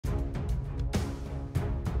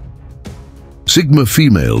Sigma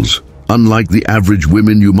females, unlike the average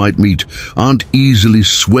women you might meet, aren't easily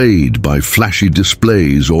swayed by flashy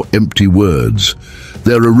displays or empty words.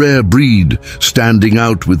 They're a rare breed, standing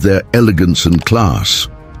out with their elegance and class.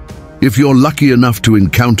 If you're lucky enough to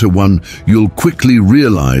encounter one, you'll quickly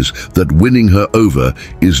realize that winning her over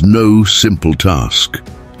is no simple task.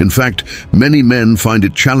 In fact, many men find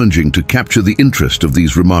it challenging to capture the interest of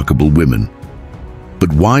these remarkable women.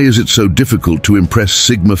 But why is it so difficult to impress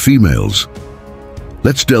Sigma females?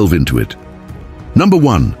 Let's delve into it. Number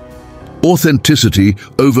 1. Authenticity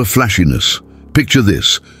over flashiness. Picture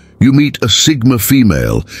this. You meet a Sigma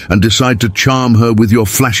female and decide to charm her with your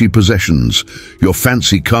flashy possessions, your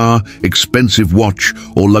fancy car, expensive watch,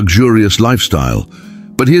 or luxurious lifestyle.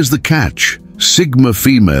 But here's the catch. Sigma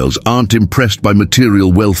females aren't impressed by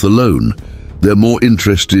material wealth alone. They're more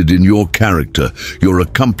interested in your character, your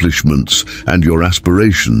accomplishments, and your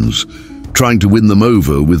aspirations. Trying to win them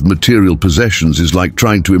over with material possessions is like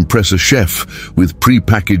trying to impress a chef with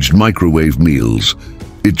pre-packaged microwave meals.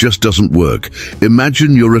 It just doesn't work.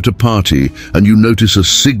 Imagine you're at a party and you notice a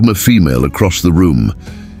Sigma female across the room.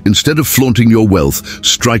 Instead of flaunting your wealth,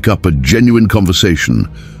 strike up a genuine conversation.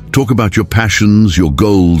 Talk about your passions, your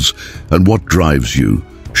goals, and what drives you.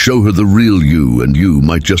 Show her the real you, and you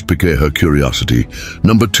might just pique her curiosity.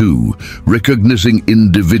 Number 2, recognizing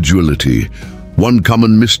individuality. One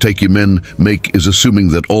common mistake men make is assuming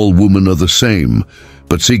that all women are the same.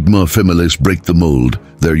 But Sigma females break the mold.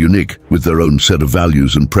 They're unique with their own set of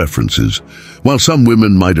values and preferences. While some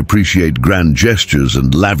women might appreciate grand gestures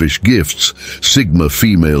and lavish gifts, Sigma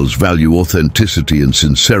females value authenticity and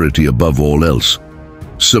sincerity above all else.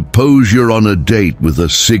 Suppose you're on a date with a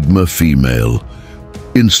Sigma female.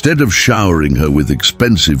 Instead of showering her with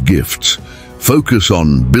expensive gifts, focus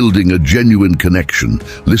on building a genuine connection,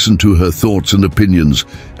 listen to her thoughts and opinions,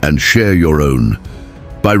 and share your own.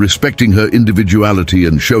 By respecting her individuality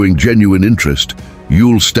and showing genuine interest,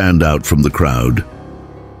 you'll stand out from the crowd.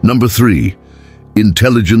 Number 3,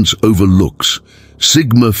 intelligence over looks.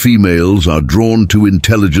 Sigma females are drawn to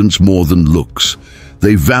intelligence more than looks.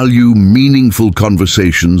 They value meaningful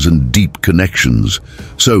conversations and deep connections.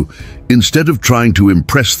 So, instead of trying to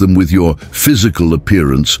impress them with your physical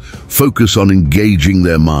appearance, focus on engaging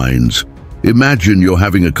their minds. Imagine you're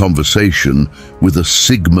having a conversation with a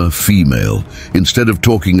Sigma female. Instead of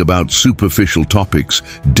talking about superficial topics,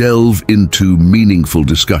 delve into meaningful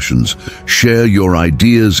discussions. Share your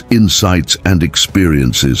ideas, insights, and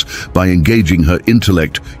experiences. By engaging her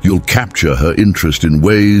intellect, you'll capture her interest in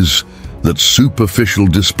ways that superficial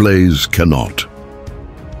displays cannot.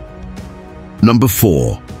 Number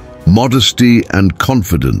 4, modesty and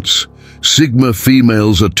confidence. Sigma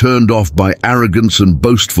females are turned off by arrogance and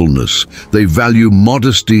boastfulness. They value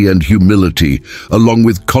modesty and humility, along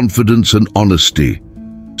with confidence and honesty.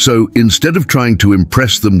 So instead of trying to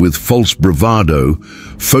impress them with false bravado,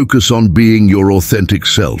 focus on being your authentic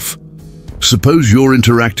self. Suppose you're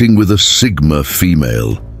interacting with a Sigma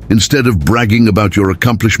female. Instead of bragging about your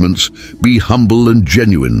accomplishments, be humble and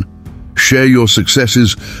genuine. Share your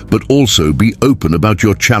successes, but also be open about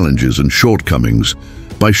your challenges and shortcomings.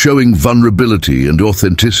 By showing vulnerability and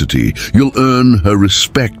authenticity, you'll earn her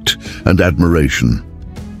respect and admiration.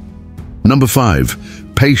 Number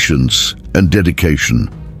 5, patience and dedication.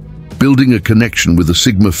 Building a connection with a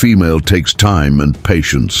Sigma female takes time and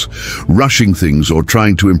patience. Rushing things or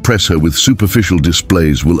trying to impress her with superficial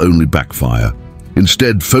displays will only backfire.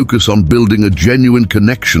 Instead, focus on building a genuine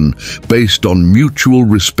connection based on mutual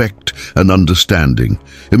respect and understanding.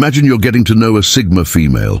 Imagine you're getting to know a Sigma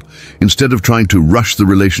female. Instead of trying to rush the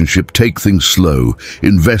relationship, take things slow.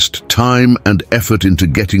 Invest time and effort into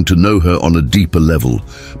getting to know her on a deeper level.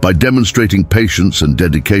 By demonstrating patience and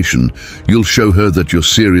dedication, you'll show her that you're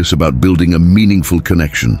serious about building a meaningful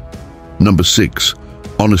connection. Number 6,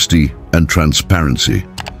 honesty and transparency.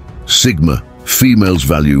 Sigma females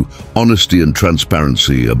value honesty and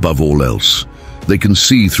transparency above all else. They can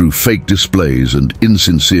see through fake displays and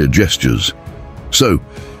insincere gestures. So,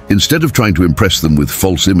 instead of trying to impress them with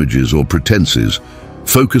false images or pretenses,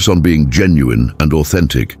 focus on being genuine and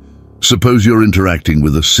authentic. Suppose you're interacting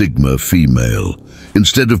with a Sigma female.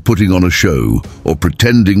 Instead of putting on a show or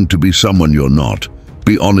pretending to be someone you're not,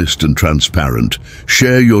 be honest and transparent.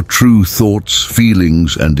 Share your true thoughts,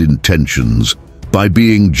 feelings, and intentions. By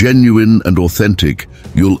being genuine and authentic,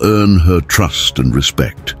 you'll earn her trust and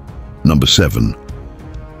respect. Number 7,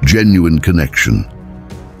 genuine connection.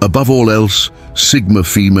 Above all else, Sigma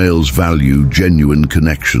females value genuine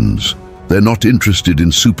connections. They're not interested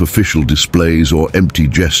in superficial displays or empty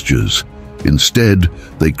gestures. Instead,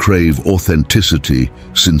 they crave authenticity,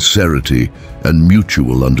 sincerity, and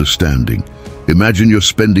mutual understanding. Imagine you're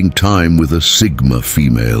spending time with a Sigma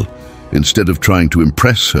female. Instead of trying to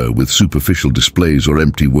impress her with superficial displays or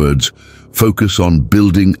empty words, focus on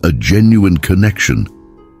building a genuine connection.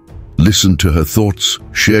 Listen to her thoughts,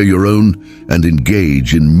 share your own, and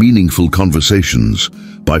engage in meaningful conversations.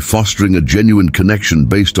 By fostering a genuine connection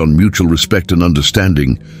based on mutual respect and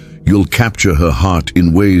understanding, you'll capture her heart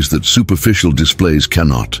in ways that superficial displays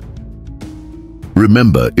cannot.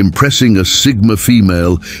 Remember, impressing a Sigma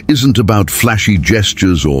female isn't about flashy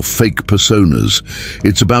gestures or fake personas.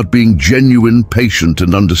 It's about being genuine, patient,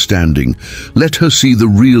 and understanding. Let her see the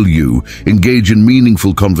real you, engage in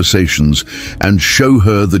meaningful conversations, and show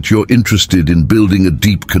her that you're interested in building a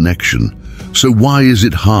deep connection. So why is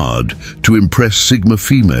it hard to impress Sigma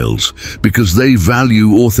females? Because they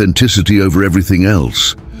value authenticity over everything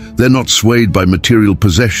else. They're not swayed by material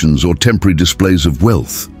possessions or temporary displays of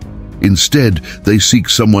wealth. Instead, they seek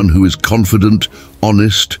someone who is confident,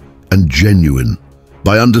 honest, and genuine.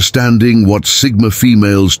 By understanding what Sigma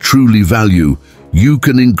females truly value, you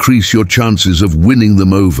can increase your chances of winning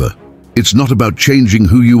them over. It's not about changing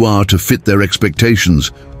who you are to fit their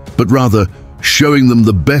expectations, but rather showing them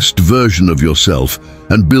the best version of yourself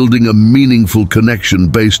and building a meaningful connection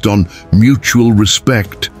based on mutual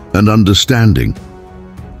respect and understanding.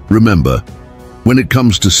 Remember, when it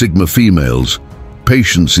comes to Sigma females,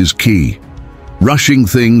 patience is key. Rushing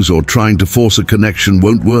things or trying to force a connection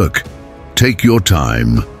won't work. Take your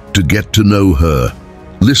time to get to know her.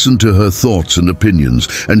 Listen to her thoughts and opinions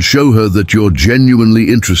and show her that you're genuinely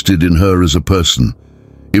interested in her as a person.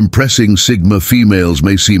 Impressing Sigma females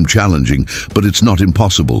may seem challenging, but it's not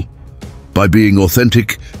impossible. By being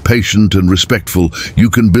authentic, patient, and respectful, you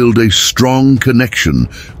can build a strong connection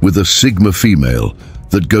with a Sigma female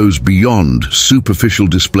that goes beyond superficial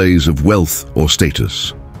displays of wealth or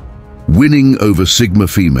status. Winning over Sigma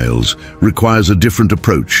females requires a different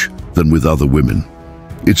approach than with other women.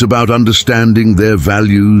 It's about understanding their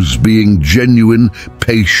values, being genuine,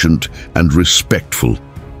 patient, and respectful.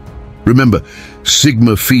 Remember,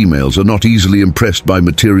 Sigma females are not easily impressed by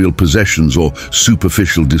material possessions or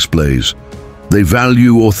superficial displays. They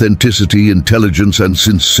value authenticity, intelligence, and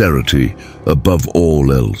sincerity above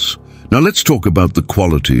all else. Now let's talk about the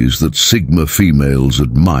qualities that Sigma females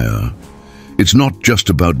admire. It's not just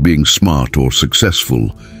about being smart or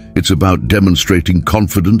successful. It's about demonstrating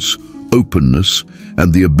confidence, openness,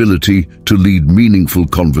 and the ability to lead meaningful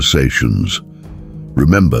conversations.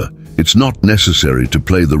 Remember, it's not necessary to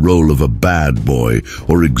play the role of a bad boy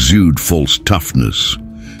or exude false toughness.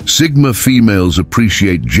 Sigma females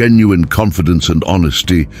appreciate genuine confidence and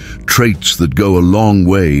honesty, traits that go a long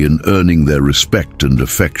way in earning their respect and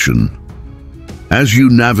affection. As you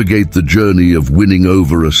navigate the journey of winning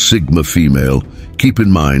over a Sigma female, keep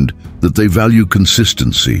in mind that they value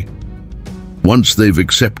consistency. Once they've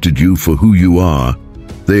accepted you for who you are,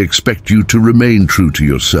 they expect you to remain true to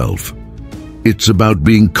yourself. It's about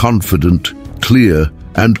being confident, clear,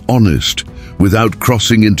 and honest, without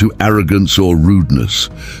crossing into arrogance or rudeness.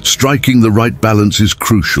 Striking the right balance is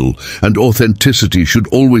crucial, and authenticity should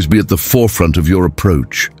always be at the forefront of your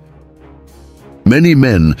approach. Many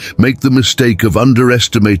men make the mistake of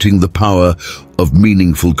underestimating the power of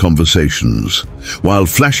meaningful conversations. While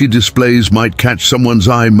flashy displays might catch someone's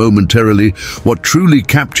eye momentarily, what truly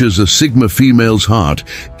captures a Sigma female's heart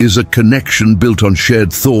is a connection built on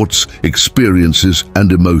shared thoughts, experiences,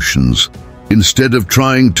 and emotions. Instead of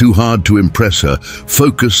trying too hard to impress her,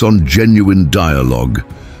 focus on genuine dialogue.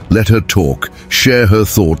 Let her talk, share her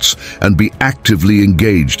thoughts, and be actively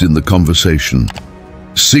engaged in the conversation.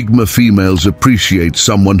 Sigma females appreciate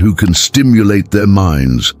someone who can stimulate their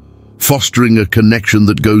minds, fostering a connection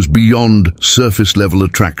that goes beyond surface-level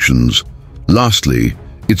attractions. Lastly,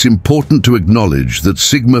 it's important to acknowledge that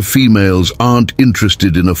Sigma females aren't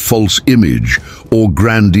interested in a false image or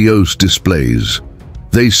grandiose displays.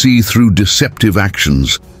 They see through deceptive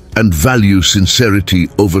actions and value sincerity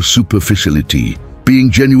over superficiality.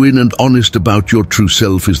 Being genuine and honest about your true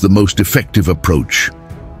self is the most effective approach.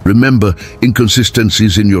 Remember,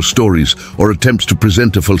 inconsistencies in your stories or attempts to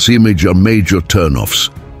present a false image are major turn-offs.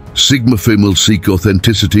 Sigma females seek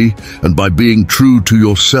authenticity, and by being true to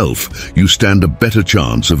yourself, you stand a better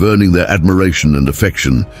chance of earning their admiration and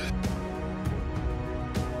affection.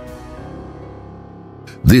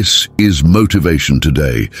 This is Motivation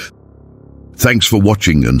Today. Thanks for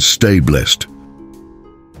watching and stay blessed.